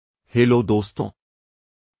Hello दोस्तों,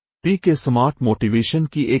 P के smart motivation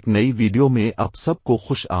की एक नई वीडियो में आप सबको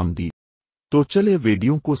खुश आमदीद। तो चले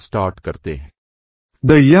वीडियो को स्टार्ट करते हैं।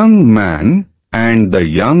 The young man and the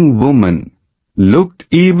young woman looked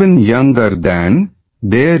even younger than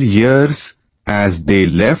their years as they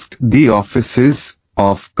left the offices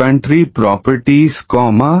of Country Properties,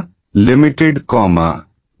 Limited,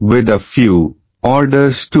 with a few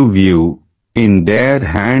orders to view in their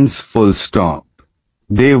hands, full stop.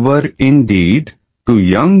 They were indeed two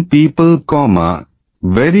young people,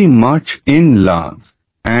 very much in love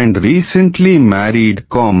and recently married,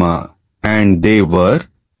 and they were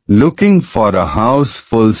looking for a house,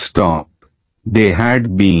 full stop. They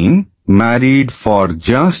had been married for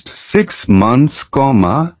just 6 months,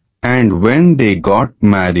 and when they got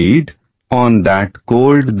married on that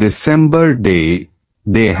cold December day,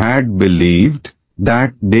 they had believed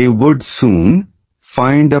that they would soon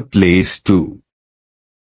find a place to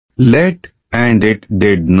let, and it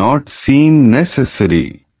did not seem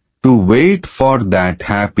necessary to wait for that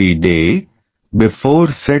happy day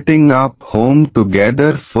before setting up home together,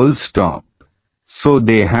 full stop. So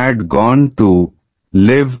they had gone to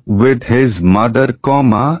live with his mother,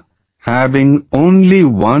 having only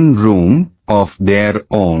one room of their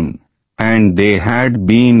own, and they had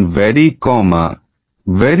been very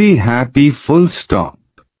happy, full stop.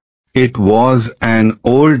 It was an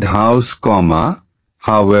old house,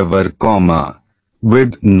 however,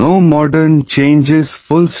 with no modern changes,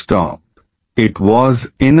 full stop. It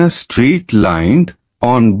was in a street lined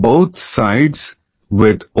on both sides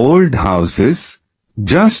with old houses,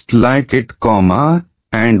 just like it,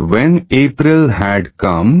 and when April had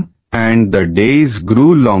come and the days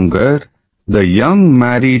grew longer, the young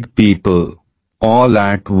married people all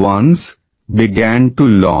at once began to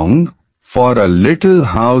long for a little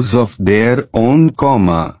house of their own,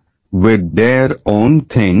 with their own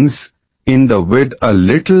things, with a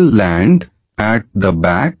little land at the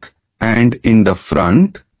back and in the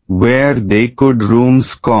front, where they could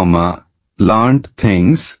rooms, plant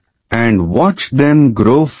things and watch them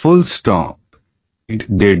grow, full stop. It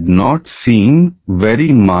did not seem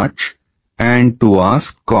very much, and to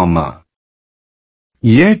ask,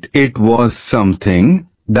 yet it was something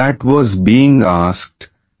that was being asked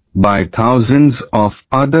by thousands of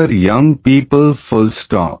other young people, full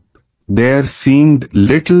stop. There seemed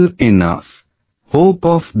little enough hope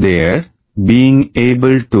of their being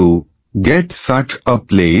able to get such a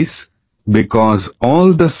place, because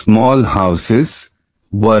all the small houses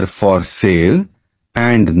were for sale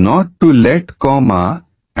and not to let,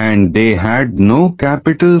 and they had no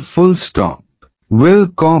capital, full stop. Will,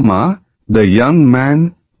 the young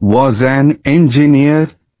man was an engineer,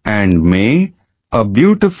 and May, a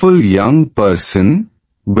beautiful young person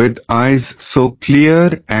with eyes so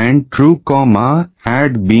clear and true,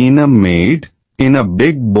 had been a maid in a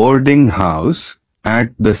big boarding house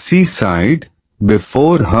at the seaside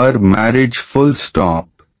before her marriage, full stop.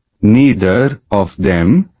 Neither of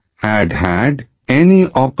them had had any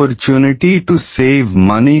opportunity to save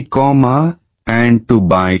money, and to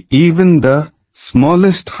buy even the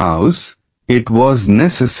smallest house. It was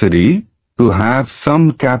necessary to have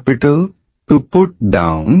some capital to put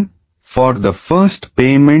down for the first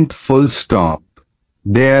payment, full stop.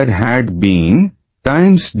 There had been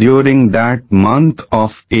times during that month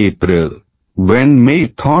of April when May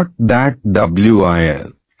thought that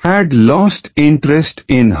Will had lost interest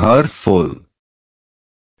in her, full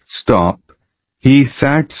stop. He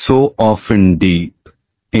sat so often deep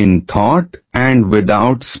in thought and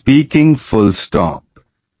without speaking, full stop.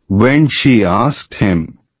 When she asked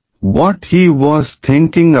him what he was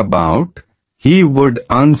thinking about, he would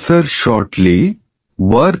answer shortly,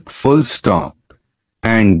 work, full stop.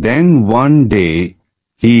 And then one day,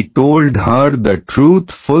 he told her the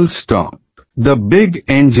truth, full stop. The big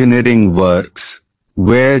engineering works,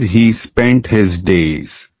 where he spent his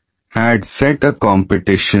days, had set a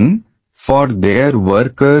competition for their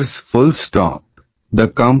workers, full stop. The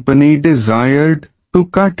company desired to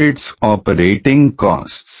cut its operating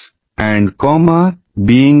costs, and,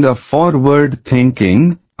 being a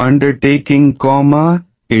forward-thinking undertaking,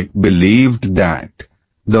 it believed that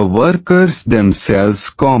the workers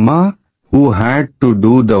themselves, who had to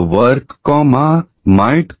do the work,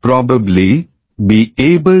 might probably be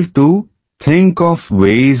able to think of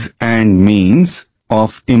ways and means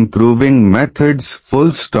of improving methods,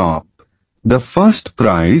 full stop. The first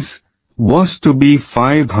prize was to be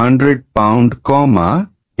 £500,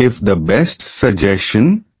 if the best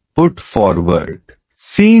suggestion put forward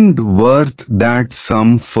seemed worth that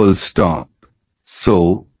sum, full stop.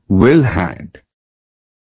 So, Will had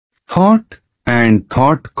thought and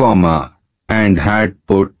thought, and had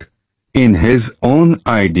put in his own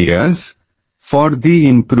ideas for the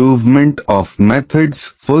improvement of methods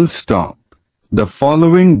full stop. The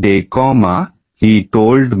following day, he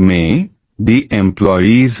told May the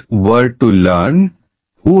employees were to learn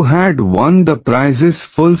who had won the prizes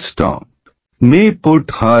full stop. May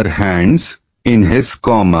put her hands in his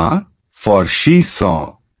for she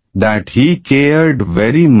saw that he cared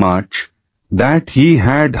very much, that he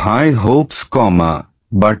had high hopes,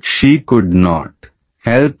 but she could not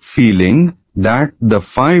help feeling that the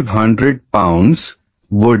 £500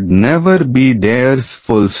 would never be theirs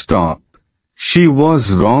full stop. She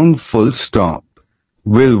was wrong full stop.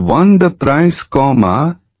 Will won the prize,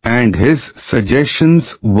 and his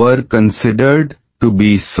suggestions were considered to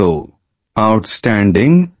be so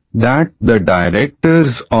outstanding that the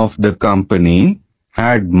directors of the company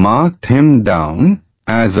had marked him down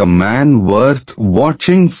as a man worth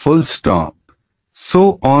watching full stop.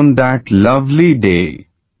 So on that lovely day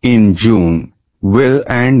in June, Will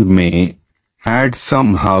and May had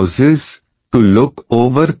some houses to look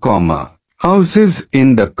over, houses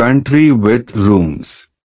in the country with rooms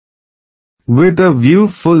with a view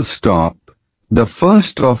full stop. The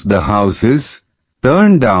first of the houses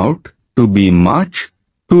turned out to be much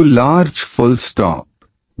too large full stop.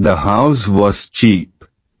 The house was cheap,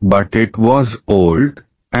 but it was old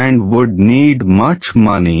and would need much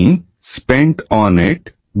money spent on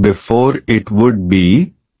it before it would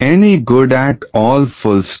be any good at all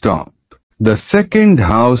full stop. The second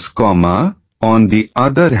house, on the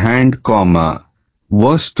other hand,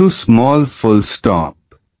 was too small full stop.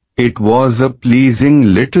 It was a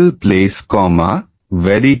pleasing little place,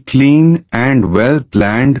 very clean and well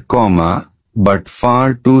planned, but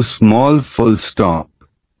far too small full stop.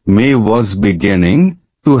 May was beginning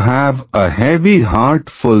to have a heavy heart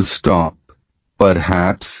full stop.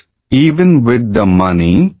 Perhaps, even with the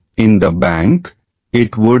money in the bank,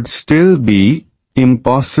 it would still be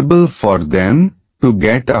impossible for them to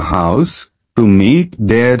get a house to meet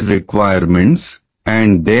their requirements,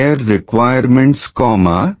 and their requirements,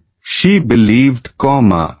 she believed,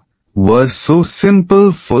 were so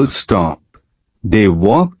simple full stop. They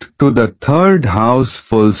walked to the third house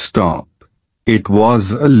full stop. It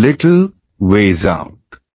was a little ways out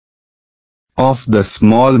of the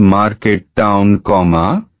small market town,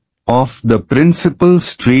 off the principal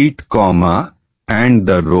street, and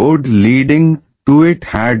the road leading to it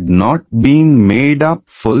had not been made up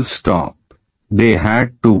full stop. They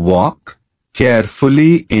had to walk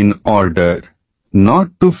carefully in order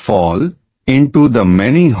not to fall into the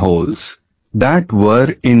many holes that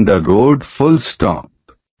were in the road full stop.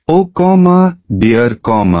 Oh, dear,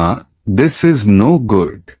 this is no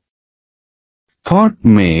good, thought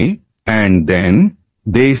May, and then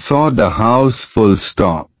they saw the house full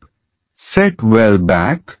stop. Set well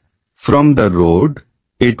back from the road,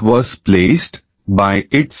 it was placed by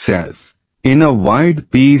itself in a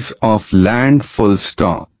wide piece of land full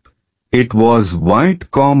stop. It was white,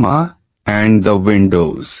 and the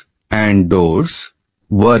windows and doors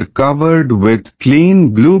were covered with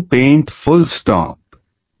clean blue paint full stop.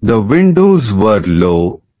 The windows were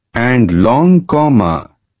low and long,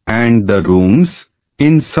 and the rooms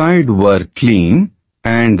inside were clean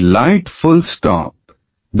and light full stop.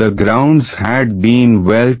 The grounds had been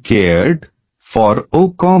well cared for.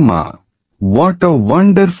 Oh, what a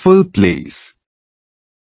wonderful place!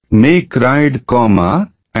 May cried,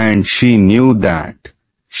 and she knew that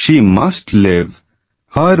she must live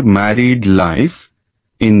her married life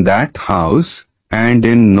in that house and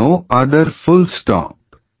in no other full stop.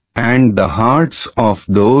 And the hearts of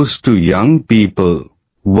those two young people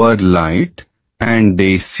were light, and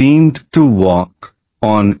they seemed to walk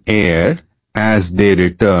on air as they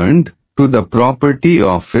returned to the property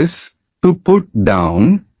office to put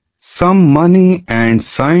down some money and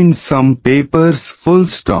sign some papers full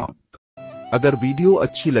stop. अगर video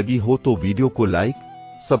अच्छी लगी हो तो video को like,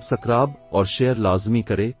 subscribe और share लाजमी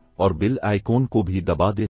करें और बेल आइकॉन को भी दबा दें।